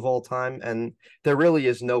boxer of all time, and there really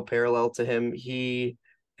is no parallel to him.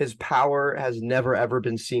 His power has never ever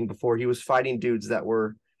been seen before. He was fighting dudes that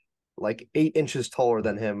were like 8 inches taller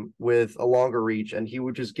than him with a longer reach, and he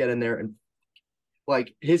would just get in there and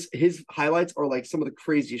like his highlights are like some of the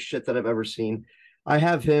craziest shit that I've ever seen. I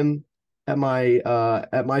have him at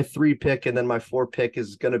my 3 pick, and then my 4 pick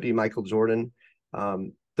is going to be Michael Jordan.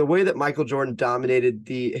 The way that Michael Jordan dominated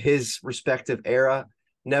his respective era,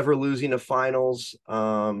 never losing a finals.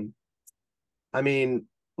 I mean,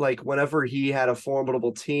 like whenever he had a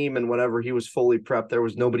formidable team and whenever he was fully prepped, there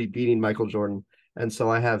was nobody beating Michael Jordan, and so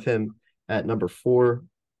I have him at number 4.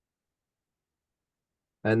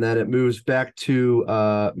 And then it moves back to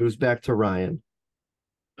Ryan.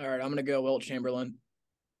 All right, I'm gonna go Wilt Chamberlain.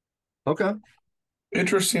 Okay.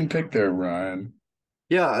 Interesting pick there, Ryan.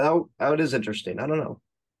 Yeah, that is interesting. I don't know.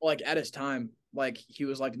 Like at his time, like he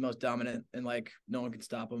was like the most dominant, and like no one could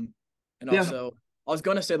stop him. And Yeah. also, I was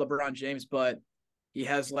gonna say LeBron James, but he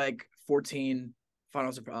has like 14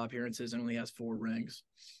 finals appearances and only has 4 rings.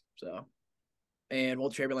 So, and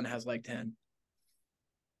Wilt Chamberlain has like 10.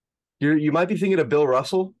 You might be thinking of Bill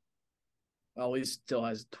Russell. Well, he still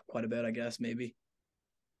has quite a bit, I guess, maybe.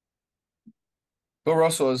 Bill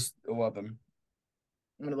Russell is 11.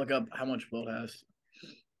 I'm gonna look up how much Wilt has.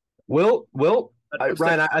 Wilt, But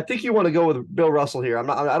Ryan, I think you want to go with Bill Russell here. I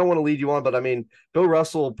don't want to lead you on, but I mean, Bill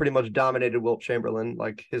Russell pretty much dominated Wilt Chamberlain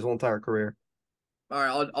like his whole entire career. All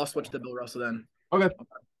right, I'll switch to Bill Russell then. Okay.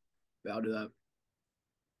 Yeah, I'll do that.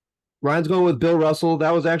 Ryan's going with Bill Russell.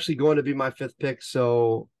 That was actually going to be my 5th pick.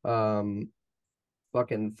 So,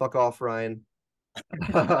 fucking fuck off, Ryan.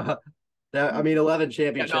 I mean, 11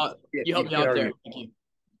 championships. Yeah, no, you helped me out there. Thank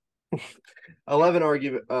you.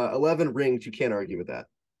 11 rings. You can't argue with that.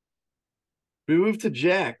 We move to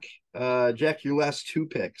Jack. Jack, your last 2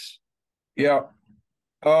 picks. Yeah.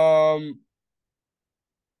 I'm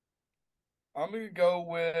gonna go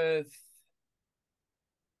with.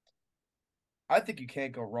 I think you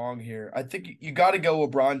can't go wrong here. I think you got to go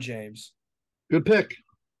LeBron James. Good pick.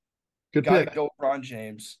 Good Got to pick. go LeBron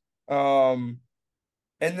James. And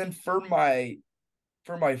then for my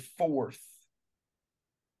 4th,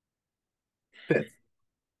 5th.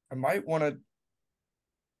 I might want to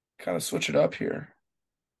kind of switch it up here.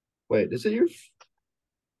 Wait, is it your?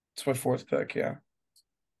 It's my 4th pick, yeah.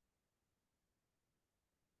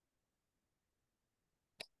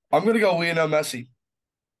 I'm gonna go Lionel Messi.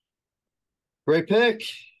 Great pick.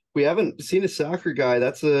 We haven't seen a soccer guy.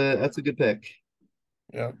 That's a good pick.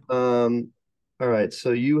 Yeah. All right.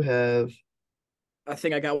 So you have. I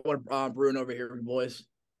think I got one brewing over here, boys.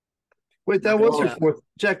 Wait, that was your 4th,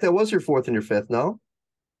 Jack. That was your 4th and your 5th. No.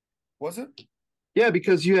 Was it? Yeah,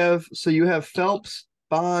 because you have Phelps,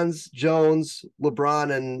 Bonds, Jones,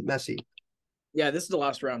 LeBron, and Messi. Yeah, this is the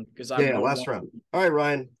last round because last round. All right,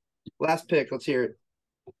 Ryan. Last pick. Let's hear it.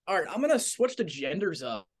 All right, I'm gonna switch the genders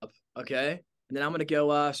up, okay, and then I'm gonna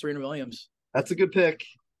go Serena Williams. That's a good pick.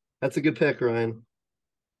 That's a good pick, Ryan.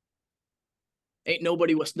 Ain't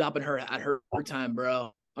nobody was stopping her at her time,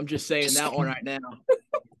 bro. I'm just saying that one right now.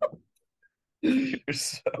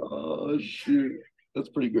 Oh shoot, that's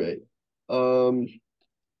pretty great. Yeah,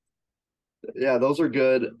 those are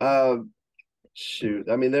good. Shoot,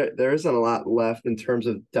 I mean there isn't a lot left in terms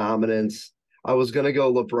of dominance. I was gonna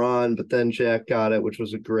go LeBron, but then Jack got it, which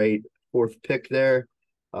was a great 4th pick there.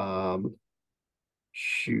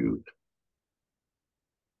 Shoot,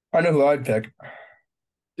 I know who I'd pick.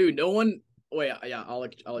 Dude, no one. Wait, yeah, I'll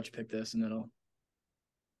let you pick this, and then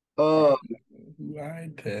I'll. Who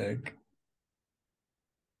I'd pick.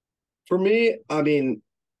 For me, I mean,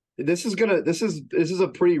 this is a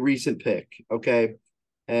pretty recent pick, okay?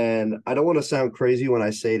 And I don't want to sound crazy when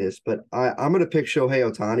I say this, but I'm gonna pick Shohei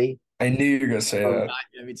Ohtani. I knew you were gonna say that.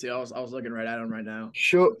 Yeah, me too. I was looking right at him right now.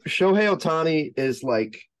 Shohei Ohtani is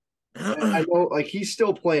like, I know, like he's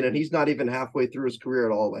still playing, and he's not even halfway through his career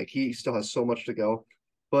at all. Like he still has so much to go.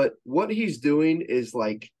 But what he's doing is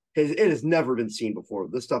like it has never been seen before.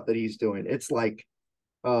 The stuff that he's doing, it's like,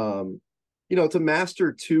 to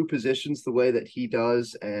master 2 positions the way that he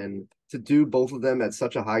does, and to do both of them at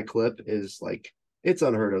such a high clip is like it's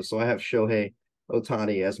unheard of. So I have Shohei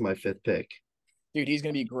Ohtani as my 5th pick. Dude, he's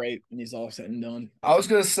gonna be great when he's all said and done. I was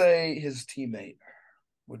gonna say his teammate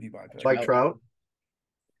would be my pick. Mike Trout.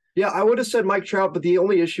 Yeah, I would have said Mike Trout, but the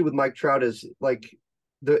only issue with Mike Trout is like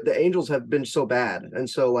the Angels have been so bad, and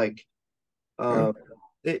so like,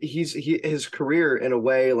 his career in a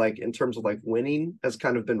way, like in terms of like winning, has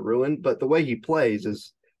kind of been ruined. But the way he plays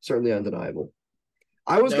is certainly undeniable.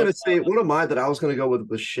 I was gonna say one of mine that I was gonna go with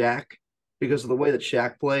was Shaq because of the way that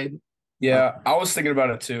Shaq played. Yeah, I was thinking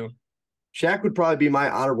about it too. Shaq would probably be my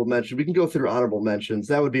honorable mention. We can go through honorable mentions.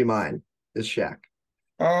 That would be mine. Is Shaq.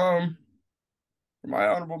 For my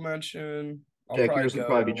honorable mention, I'll Jack, probably yours would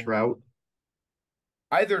probably be go Trout.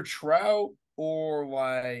 either Trout or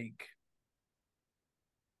like,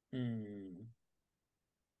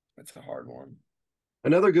 that's a hard one.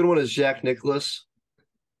 Another good one is Jack Nicklaus,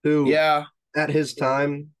 who Yeah, at his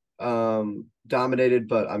time dominated,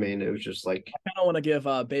 but I mean, it was just like, I kind of want to give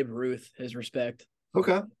Babe Ruth his respect,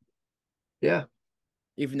 okay. Yeah.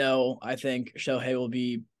 even though I think Shohei will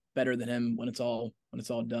be better than him when it's all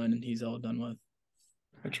done and he's all done with.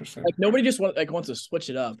 interesting. Like nobody just wants to switch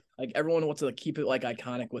it up. Like everyone wants to keep it like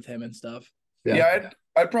iconic with him and stuff. Yeah,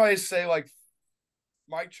 I'd probably say like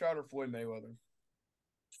Mike Trout or Floyd Mayweather.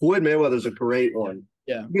 Floyd Mayweather's a great one.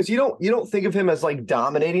 Yeah. Because you don't think of him as like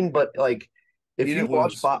dominating, but like if He you didn't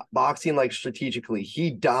watch lose. boxing like strategically,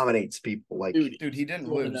 he dominates people. Like Dude, he didn't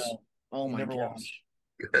you wanna lose. know. Oh He my never gosh.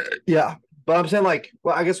 lost. yeah. But I'm saying like,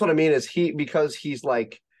 well, I guess what I mean is because he's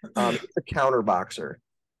like he's a counter boxer.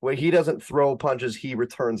 Where he doesn't throw punches, he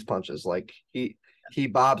returns punches. Like he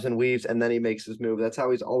bobs and weaves and then he makes his move. That's how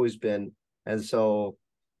he's always been. And so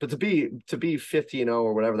but to be 50-0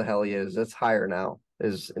 or whatever the hell he is, that's higher now.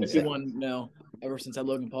 Is insane. 51 no, ever since that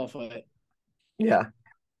Logan Paul fight. Yeah.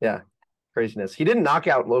 Yeah. Craziness. He didn't knock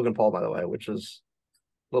out Logan Paul, by the way, which was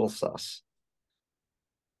a little sus.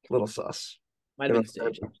 Little sus. Might have been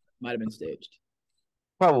staged. Might have been staged.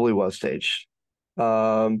 Probably was staged.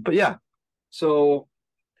 But yeah. So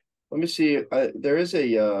let me see. There is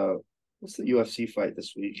a what's the UFC fight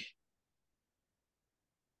this week?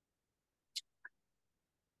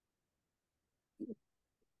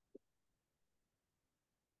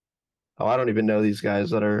 Oh, I don't even know these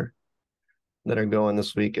guys that are going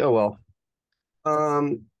this week. Oh well.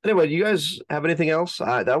 Anyway, do you guys have anything else?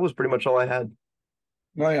 That was pretty much all I had.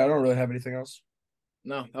 No, yeah, I don't really have anything else.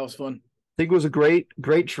 No, that was fun. I think it was a great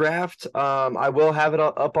draft. I will have it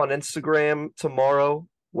up on Instagram tomorrow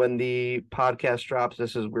when the podcast drops.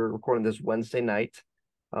 We're recording this Wednesday night.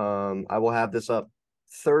 I will have this up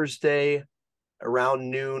Thursday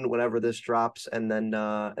around noon whenever this drops, and then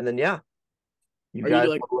yeah. Are you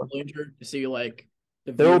like to see like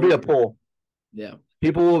there will be a poll. Yeah.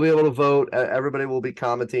 People will be able to vote. Everybody will be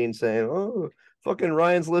commenting saying, "Oh, fucking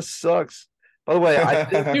Ryan's list sucks." By the way, I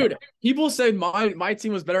think dude, people said my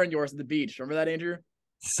team was better than yours at the beach. Remember that, Andrew?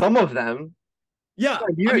 some of them. Yeah.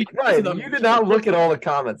 You did not look at all the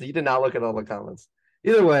comments. You did not look at all the comments.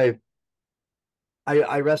 Either way,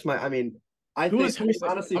 I rest my. I mean, I think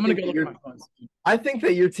honestly, I'm gonna go look at my phones. I think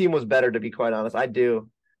that your team was better. To be quite honest, I do.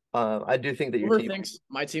 I do think that your Whoever team thinks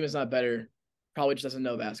my team is not better probably just doesn't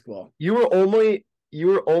know basketball. You were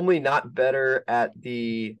only not better at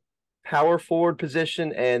the power forward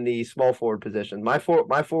position and the small forward position. My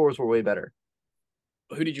forwards were way better.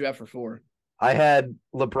 Who did you have for 4? I had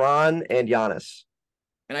LeBron and Giannis.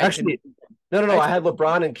 And Actually, no. I had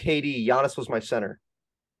LeBron and KD. Giannis was my center.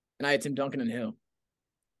 And I had Tim Duncan and Hill.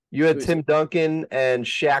 You had Tim Duncan and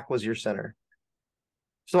Shaq was your center.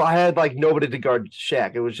 So I had like nobody to guard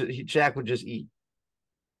Shaq. It was Shaq would just eat.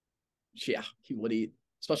 Yeah, he would eat,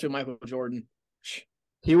 especially with Michael Jordan.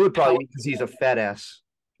 He would probably because he's a fat ass.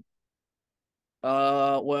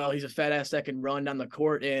 Well, he's a fat ass that can run down the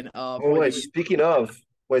court and wait, speaking of,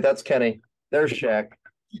 that's Kenny. There's Shaq.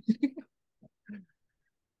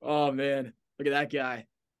 Oh man, look at that guy.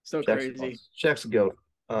 So crazy. Shaq's a goat.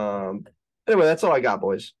 Anyway, that's all I got,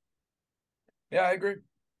 boys. Yeah, I agree.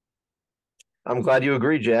 I'm glad you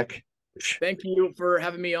agree, Jack. Thank you for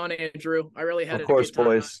having me on, Andrew. I really had of course,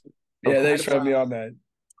 boys. Yeah, thanks for having me on that.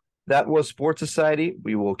 That was Sports Society.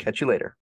 We will catch you later.